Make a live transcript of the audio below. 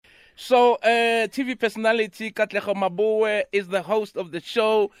So, TV personality Katlego Maboe is the host of the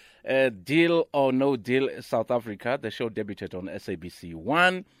show, Deal or No Deal South Africa. The show debuted on SABC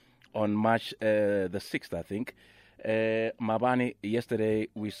 1 on March the 6th, I think. Mabani, yesterday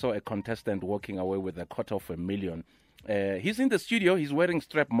we saw a contestant walking away with a $250,000. He's in the studio, he's wearing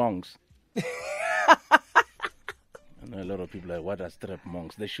strap monks. I know a lot of people are like, what are strap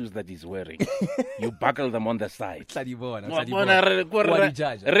monks? The shoes that he's wearing. You buckle them on the side. Fashion. The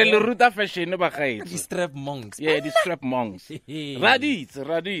strap monks. Yeah, the strap monks. Radit.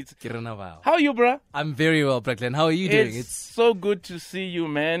 How are you, bro? I'm very well, Brooklyn. How are you doing? It's so good to see you,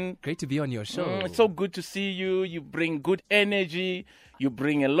 man. Great to be on your show. It's so good to see you. You bring good energy. You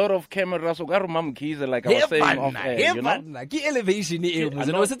bring a lot of cameras. So, like I was saying off air, you know? Elevation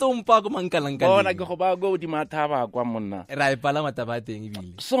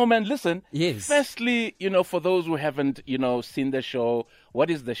So, man, listen. Yes. Firstly, for those who haven't, seen the show, what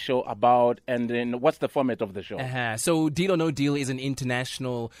is the show about, and then what's the format of the show? So, Deal or No Deal is an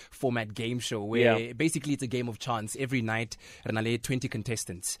international format game show where basically it's a game of chance. Every night, 20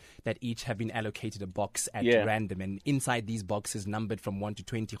 contestants that each have been allocated a box at random, and inside these boxes, numbered from 1 to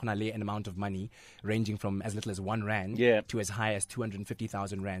 20, an amount of money ranging from as little as R1 to as high as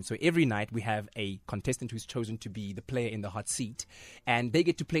 250,000 rand. So every night we have a contestant who's chosen to be the player in the hot seat, and they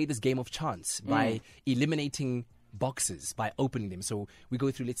get to play this game of chance by eliminating boxes, by opening them. So we go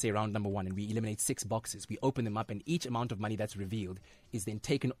through, let's say, round number 1, and we eliminate 6 boxes. We open them up, and each amount of money that's revealed is then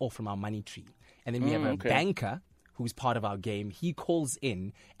taken off from our money tree. And then we have a banker who's part of our game. He calls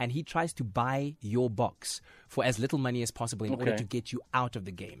in and he tries to buy your box for as little money as possible in order to get you out of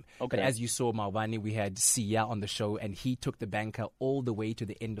the game. But as you saw, Malvani, we had Sia on the show, and he took the banker all the way to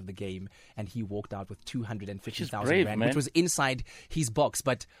the end of the game, and he walked out with 250,000 rand, which was inside his box,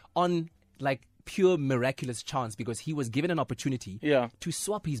 but on pure miraculous chance, because he was given an opportunity to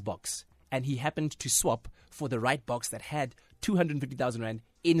swap his box, and he happened to swap for the right box that had 250,000 rand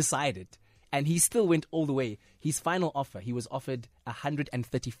inside it, and he still went all the way. His final offer, he was offered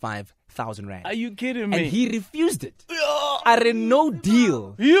 135,000 rand. Are you kidding me? And he refused it. No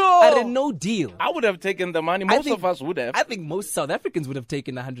deal. No deal. I would have taken the money. Most of us would have. I think most South Africans would have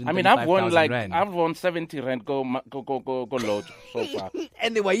taken 135,000 rand. I've won 70 rand go load so far.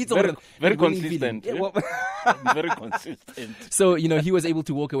 Anyway, he's very consistent. Very consistent. So, he was able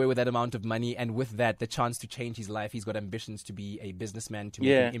to walk away with that amount of money, and with that, the chance to change his life. He's got ambitions to be a businessman, to make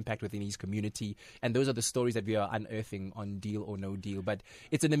an impact within his community. And those are the stories that we are unearthing on Deal or No Deal. But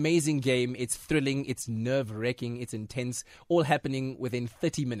it's an amazing game. It's thrilling. It's nerve-wracking. It's intense. All happening within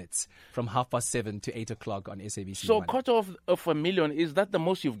 30 minutes from 7:30 to 8 o'clock on SABC. So, $250,000, is that the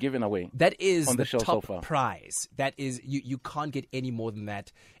most you've given away? That is on the show top so far? Prize. That is, you can't get any more than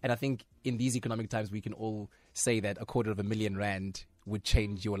that. And I think in these economic times, we can all say that 250,000 rand would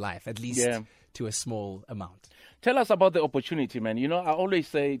change your life, at least to a small amount. Tell us about the opportunity, man. I always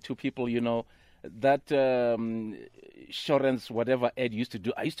say to people, that insurance, whatever Ed used to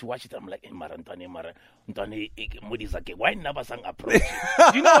do, I used to watch it. I'm like, why never sang approach?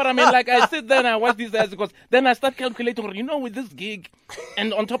 Do you know what I mean? Like, I sit there and I watch these ads, because then I start calculating, with this gig,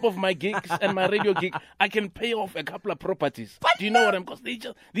 and on top of my gigs and my radio gig, I can pay off a couple of properties. Do you know what I mean?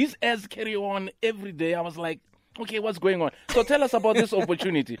 Because these ads carry on every day. I was like, okay, what's going on? So tell us about this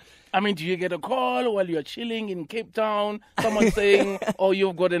opportunity. I mean, do you get a call while you're chilling in Cape Town? Someone saying,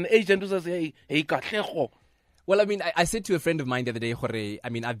 you've got an agent who says, hey, Katlego. Well, I mean, I said to a friend of mine the other day, Jorge, I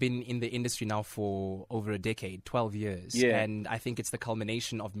mean, I've been in the industry now for over a decade, 12 years. Yeah. And I think it's the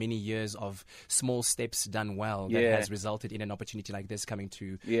culmination of many years of small steps done well that has resulted in an opportunity like this coming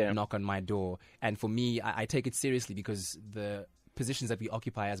to knock on my door. And for me, I take it seriously, because the positions that we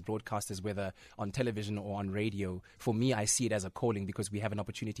occupy as broadcasters, whether on television or on radio, for me, I see it as a calling, because we have an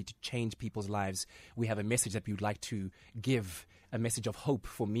opportunity to change people's lives. We have a message that we would like to give, a message of hope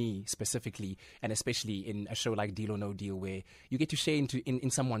for me specifically, and especially in a show like Deal or No Deal, where you get to share in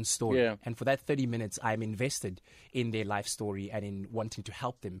someone's story. Yeah. And for that 30 minutes, I'm invested in their life story and in wanting to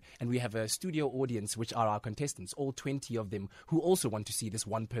help them. And we have a studio audience, which are our contestants, all 20 of them, who also want to see this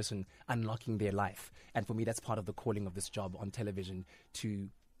one person unlocking their life. And for me, that's part of the calling of this job on television, to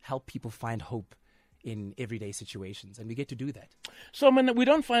help people find hope in everyday situations, and we get to do that. So, man, we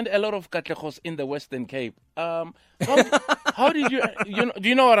don't find a lot of Katlegos in the Western Cape. How did you, do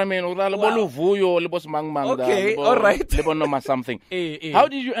you know what I mean? Okay, all right. Something. How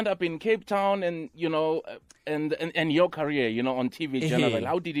did you end up in Cape Town, and and your career, on TV general?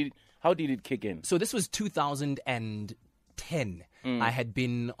 How did it kick in? So this was 2010. 2010, I had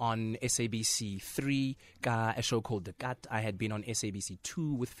been on SABC 3, a show called The Cut. I had been on SABC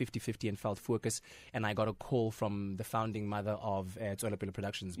 2 with 50-50 and Felt Focus, and I got a call from the founding mother of Tswelopele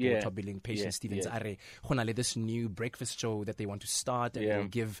Productions, top billing Patience Stevens. This new breakfast show that they want to start, and will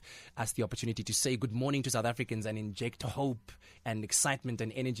give us the opportunity to say good morning to South Africans and inject hope and excitement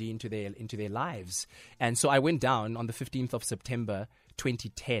and energy into their lives. And so I went down on the 15th of September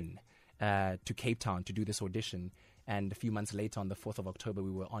 2010 to Cape Town to do this audition. And a few months later, on the 4th of October,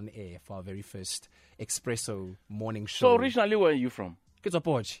 we were on air for our very first Espresso morning show. So originally, where are you from?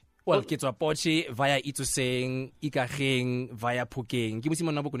 Kitswapochi. Well, Kitswapochi via Ituseng, Ikageng, via Phokeng. Give me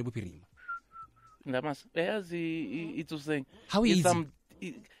some number on Bupirima. How easy?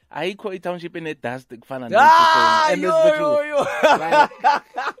 I call it township in a dust. I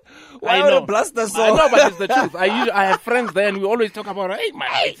know, blast the song. I know, but it's the truth. I have friends there, and we always talk about, hey,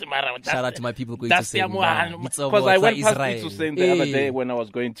 man, shout out to my people going to say, because I went past Ituseng the other day when I was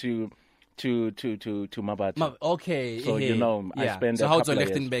going to Mabati. Okay. So, I spend so a couple of years.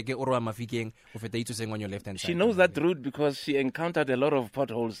 She knows that route because she encountered a lot of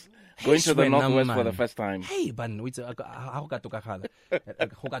potholes going to the northwest for the first time. Hey,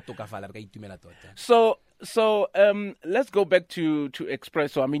 So let's go back to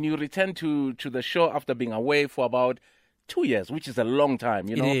Espresso. I mean, you returned to the show after being away for about 2 years, which is a long time,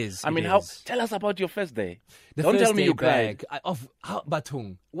 you know. It is. I mean, tell us about your first day. Don't tell me you cried.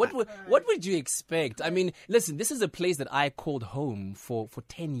 Batung. What would you expect? I mean, listen, this is a place that I called home for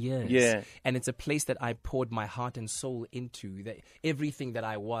 10 years. Yeah. And it's a place that I poured my heart and soul into. That everything that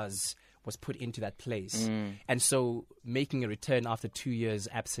I was put into that place. And so making a return after 2 years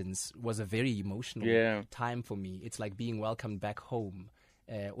absence was a very emotional time for me. It's like being welcomed back home.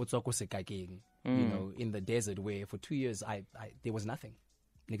 You know, in the desert, where for 2 years there was nothing.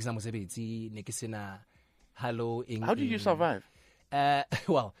 Hello. How did you survive?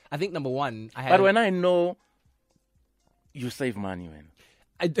 Well, I think number one, But when I know you save money, man.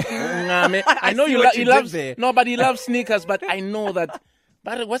 I know he loves. No, but he loves sneakers. But I know that.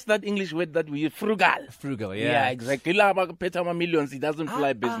 But what's that English word that we use? Frugal. Frugal, yeah. Yeah, exactly. Millions. He doesn't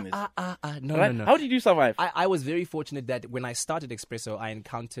fly business. No, right? No. How did you survive? I was very fortunate that when I started Espresso, I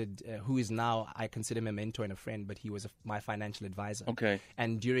encountered who is now, I consider him a mentor and a friend, but he was my financial advisor. Okay.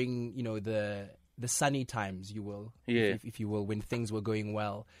 And during, the sunny times, if you will, when things were going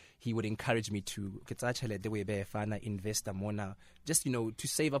well, he would encourage me to invest more now, just to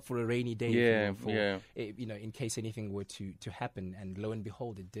save up for a rainy day, in case anything were to happen. And lo and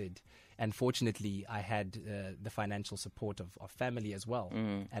behold, it did. And fortunately, I had the financial support of family as well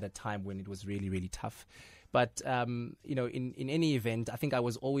at a time when it was really, really tough. But in any event, I think I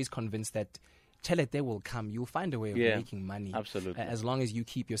was always convinced that Chelete will come. You'll find a way of making money. Absolutely. As long as you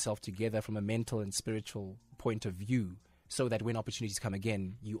keep yourself together from a mental and spiritual point of view, so that when opportunities come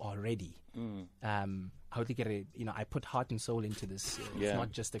again, you are ready. I put heart and soul into this. It's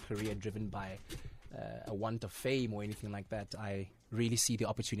not just a career driven by a want of fame or anything like that. I really see the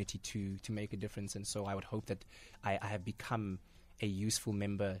opportunity to make a difference. And so I would hope that I have become a useful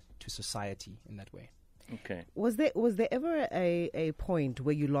member to society in that way. Okay. Was there ever a point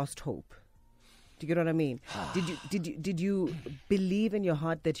where you lost hope? Do you get what I mean? Did you believe in your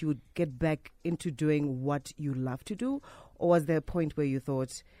heart that you would get back into doing what you love to do, or was there a point where you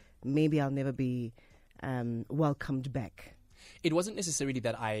thought maybe I'll never be welcomed back? It wasn't necessarily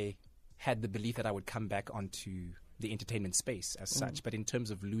that I had the belief that I would come back onto the entertainment space as such, but in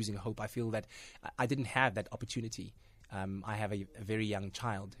terms of losing hope, I feel that I didn't have that opportunity. I have a very young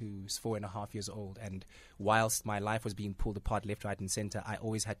child who's 4.5 years old, and whilst my life was being pulled apart left, right, and center, I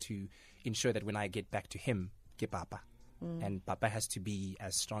always had to ensure that when I get back to him, get Papa. And Papa has to be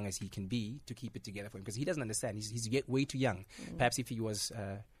as strong as he can be to keep it together for him, because he doesn't understand. He's yet way too young. Perhaps if he was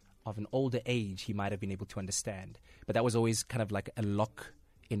of an older age, he might have been able to understand. But that was always kind of like a lock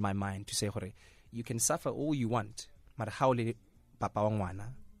in my mind to say, you can suffer all you want, but how Papa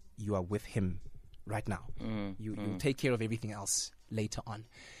wangwana, you are with him right now. You take care of everything else later on.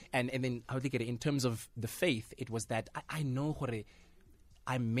 And then I think in terms of the faith, it was that I know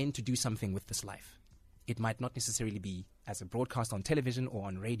I'm meant to do something with this life. It might not necessarily be as a broadcast on television or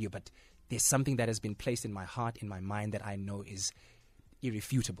on radio, but there's something that has been placed in my heart, in my mind, that I know is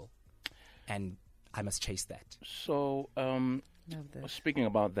irrefutable. And I must chase that. So, speaking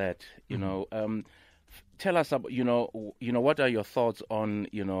about that, tell us about, what are your thoughts on,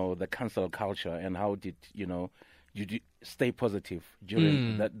 the cancel culture, and how did, you stay positive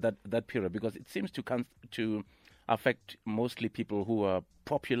during that period? Because it seems to affect mostly people who are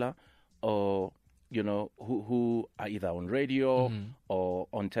popular or, who are either on radio or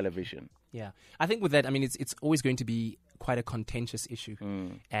on television. Yeah. I think with that, it's always going to be quite a contentious issue.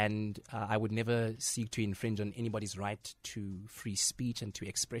 And I would never seek to infringe on anybody's right to free speech and to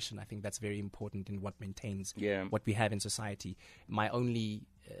expression. I think that's very important in what maintains what we have in society. My only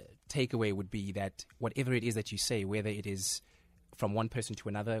takeaway would be that whatever it is that you say, whether it is from one person to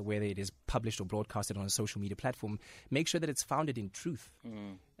another, whether it is published or broadcasted on a social media platform, make sure that it's founded in truth.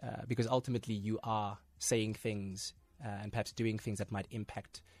 Because ultimately you are saying things and perhaps doing things that might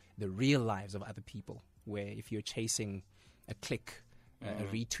impact the real lives of other people, where if you're chasing a click, a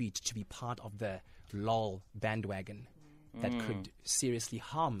retweet to be part of the lol bandwagon, that could seriously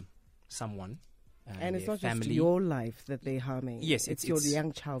harm someone. And it's not family. just your life that they're harming. Yes, it's your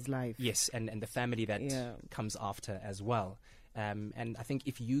young child's life. Yes, and the family that comes after as well. And I think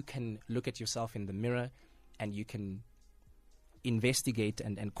if you can look at yourself in the mirror and you can investigate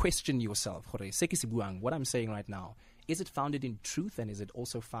and question yourself, what I'm saying right now, is it founded in truth, and is it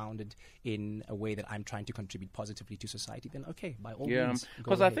also founded in a way that I'm trying to contribute positively to society? Then okay, by all means.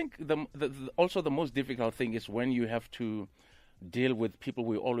 Because I think also the most difficult thing is when you have to deal with people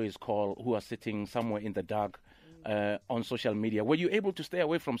we always call who are sitting somewhere in the dark on social media. Were you able to stay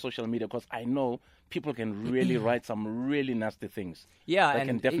away from social media? Because I know people can really write some really nasty things. Yeah, that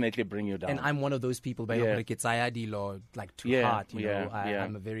can definitely bring you down. And I'm one of those people, like too hard.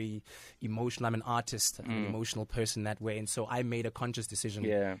 I'm a very emotional. I'm an artist, I'm an emotional person that way, and so I made a conscious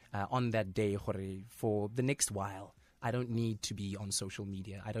decision on that day for the next while. I don't need to be on social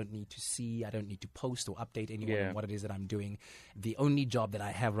media. I don't need to see. I don't need to post or update anyone on what it is that I'm doing. The only job that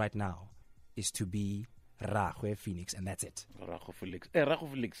I have right now is to be Ragwe Phoenix, and that's it. Ragwe Felix. Ragwe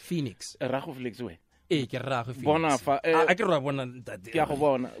Felix. Phoenix. Ragwe Felix, we.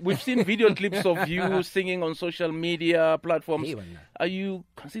 We've seen video clips of you singing on social media platforms. Are you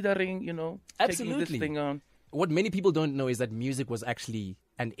considering, taking this thing on? What many people don't know is that music was actually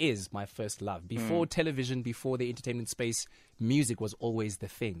and is my first love. Before television, before the entertainment space, music was always the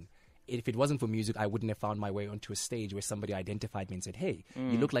thing. If it wasn't for music, I wouldn't have found my way onto a stage where somebody identified me and said, hey,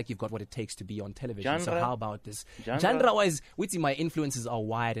 you look like you've got what it takes to be on television. So how about this? Genre-wise, my influences are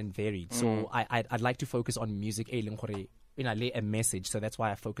wide and varied. So I'd like to focus on music, a message. So that's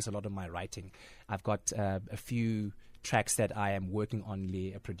why I focus a lot on my writing. I've got a few tracks that I am working on,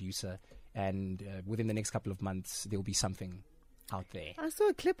 a producer. And within the next couple of months, there'll be something out there. I saw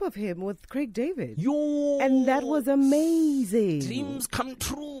a clip of him with Craig David. Yo! And that was amazing. Dreams come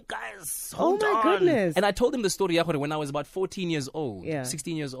true, guys. Hold on. Goodness. And I told him the story when I was about 14 years old,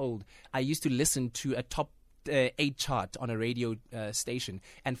 16 years old. I used to listen to a top 8 chart on a radio station.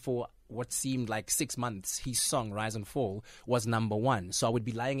 And for what seemed like 6 months, his song, Rise and Fall, was number 1. So I would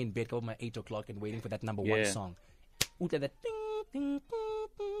be lying in bed over my 8 o'clock and waiting for that number 1 song.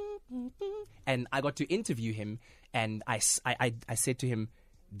 And I got to interview him, and I said to him,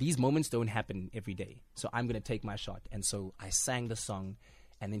 these moments don't happen every day, so I'm going to take my shot. And so I sang the song,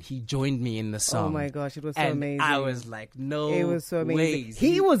 and then he joined me in the song. Oh my gosh, it was so amazing. I was like, it was so amazing. Ways.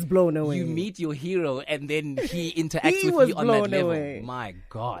 He was blown away. You meet your hero, and then he interacts with you on that level. Away. My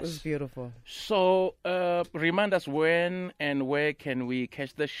gosh. It was beautiful. So, remind us when and where can we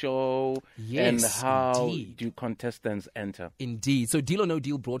catch the show? Yes, and how indeed. do contestants enter? Indeed. So, Deal or No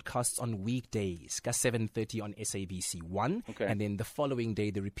Deal broadcasts on weekdays, 7:30 on SABC 1. Okay. And then the following day,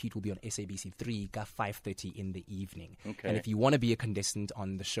 the repeat will be on SABC 3, 5:30 in the evening. Okay. And if you want to be a contestant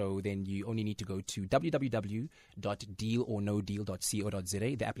on the show, then you only need to go to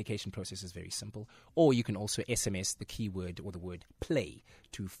www.dealornodeal.co.za. The application process is very simple. Or you can also SMS the keyword or the word play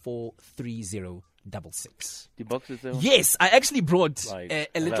to 43066. The boxes there? Yes, I actually brought a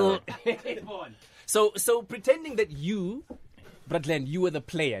little. So pretending that you, Bradlen, you were the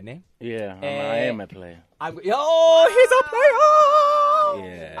player, ne? Yeah, I am a player. He's a player!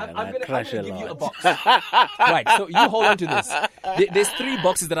 Yeah, I'm going to give you a box. Right, so you hold on to this. There's 3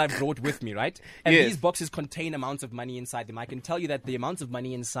 boxes that I've brought with me, right? And these boxes contain amounts of money inside them. I can tell you that the amounts of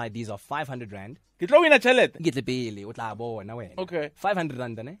money inside these are 500 Rand. Okay. 500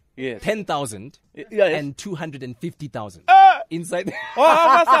 Rand, ne? Yes. 10,000 and 250,000 inside.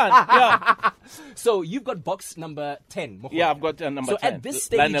 Yeah. So you've got box number 10. Yeah, I've got number 10. So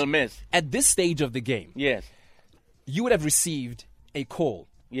at this stage of the game, yes, you would have received a call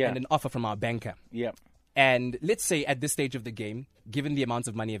and an offer from our banker. Yeah. And let's say at this stage of the game, given the amounts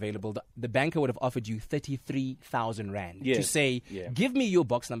of money available, the banker would have offered you 33,000 Rand to say, give me your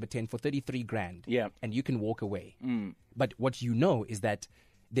box number 10 for 33 grand and you can walk away. But what you know is that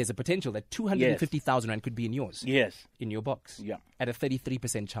there's a potential that 250,000 Rand could be in yours. Yes. In your box. Yeah. At a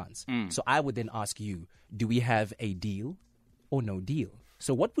 33% chance. So I would then ask you, do we have a deal or no deal?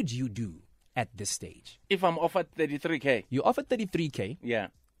 So what would you do at this stage? If I'm offered 33K. You're offered 33K. Yeah.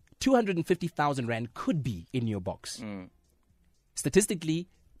 250,000 rand could be in your box. Statistically,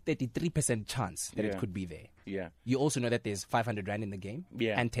 33% chance that it could be there. Yeah. You also know that there's 500 rand in the game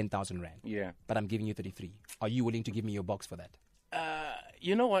and 10,000 rand. Yeah. But I'm giving you 33. Are you willing to give me your box for that?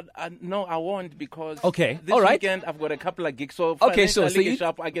 You know what? No, I won't, because this weekend I've got a couple of gigs. So sure.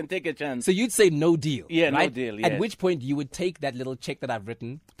 So I can take a chance. So you'd say no deal. Yeah, right? No deal. Yes. At which point you would take that little check that I've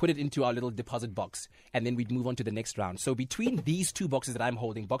written, put it into our little deposit box, and then we'd move on to the next round. So between these two boxes that I'm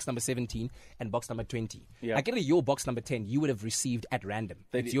holding, box number 17 and box number 20, I get your box number 10 you would have received at random.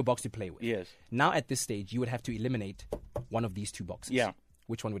 It's your box to play with. Yes. Now at this stage, you would have to eliminate one of these two boxes. Yeah.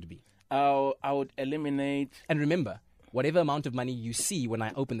 Which one would it be? I would eliminate. And remember, whatever amount of money you see when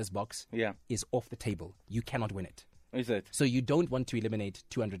I open this box is off the table. You cannot win it. Is it? So you don't want to eliminate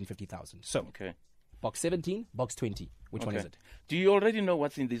 250,000. So, box 17, box 20. Which one is it? Do you already know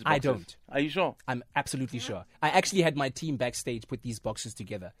what's in these boxes? I don't. Are you sure? I'm absolutely sure. I actually had my team backstage put these boxes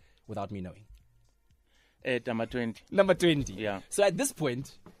together without me knowing. Number 20. Number 20. Yeah. So at this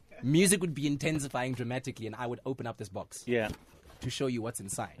point, music would be intensifying dramatically, and I would open up this box. Yeah. To show you what's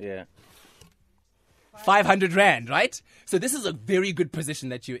inside. Yeah. 500 rand, right? So this is a very good position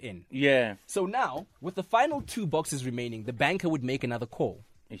that you're in. Yeah. So now, with the final two boxes remaining, the banker would make another call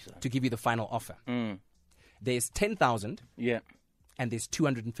to give you the final offer. There's 10,000. Yeah. And there's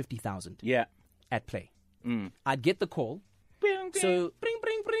 250,000. Yeah. At play. I'd get the call. So,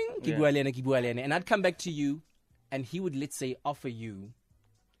 and I'd come back to you, and he would, let's say, offer you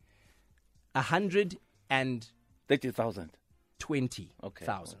 130,000.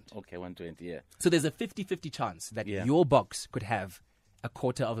 20,000. Okay, 120, yeah. So there's a 50-50 chance that your box could have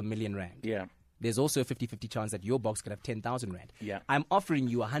 250,000 rand. Yeah. There's also a 50-50 chance that your box could have 10,000 rand. Yeah. I'm offering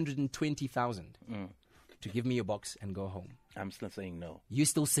you 120,000 to give me your box and go home. I'm still saying no. You're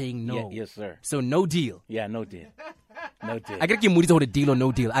still saying no? Yeah, yes, sir. So no deal? Yeah, no deal. No deal. I get you a deal or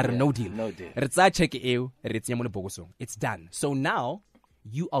no deal. I don't no deal. No deal. It's done. So now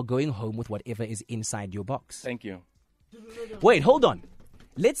you are going home with whatever is inside your box. Thank you. Wait, hold on.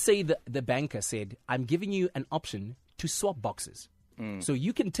 Let's say the banker said, I'm giving you an option to swap boxes. So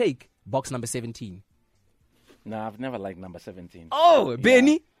you can take box number 17. No, I've never liked number 17. Oh,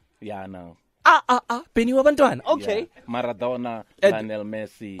 Benny? Yeah, no. Benny Wabantwan. Okay. Yeah. Maradona, Lionel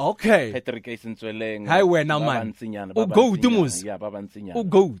Messi. Okay. Patrick Esentsweleng. Highway now, man. Go, Dumus. Yeah, Babansinyana. Oh,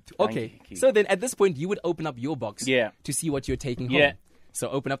 go. Okay. So then at this point, you would open up your box to see what you're taking home. Yeah. So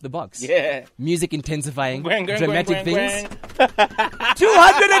open up the box. Yeah. Music intensifying. Dramatic things.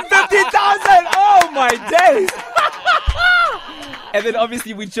 250,000! Oh my days! And then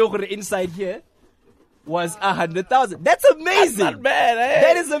obviously we show the inside here was 100,000. That's amazing. That's not bad, eh?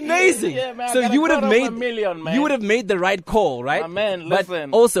 That is amazing. Yeah, man, so you would have made $250,000, man. You would have made the right call, right? My man,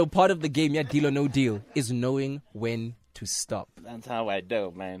 listen. But also part of the game, deal or no deal, is knowing when to stop. That's how I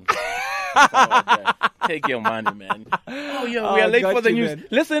do, man. That's how I do. Take your money, man. Oh, yeah, we are late for the news. Man.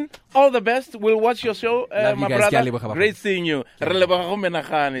 Listen, all the best. We'll watch your show, my brother. Great seeing you.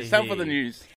 Time for the news.